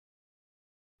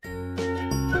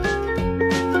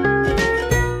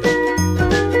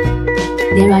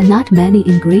There are not many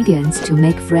ingredients to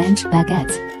make French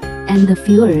baguettes, and the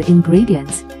fewer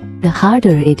ingredients, the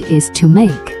harder it is to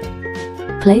make.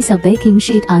 Place a baking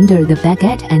sheet under the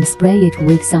baguette and spray it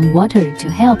with some water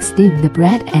to help steam the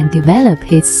bread and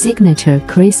develop its signature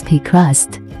crispy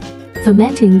crust.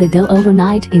 Fermenting the dough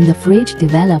overnight in the fridge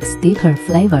develops deeper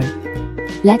flavor.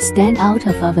 Let stand out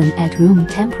of oven at room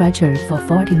temperature for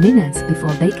 40 minutes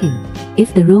before baking.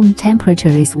 If the room temperature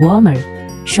is warmer,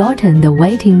 shorten the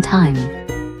waiting time.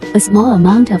 A small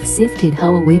amount of sifted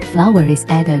whole wheat flour is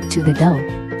added to the dough,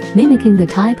 mimicking the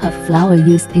type of flour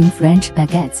used in French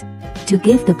baguettes, to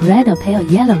give the bread a pale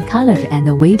yellow color and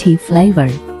a wheaty flavor.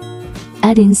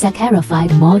 Add in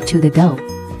saccharified malt to the dough,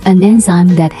 an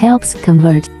enzyme that helps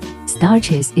convert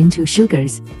starches into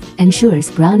sugars, ensures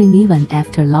browning even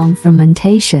after long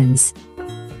fermentations.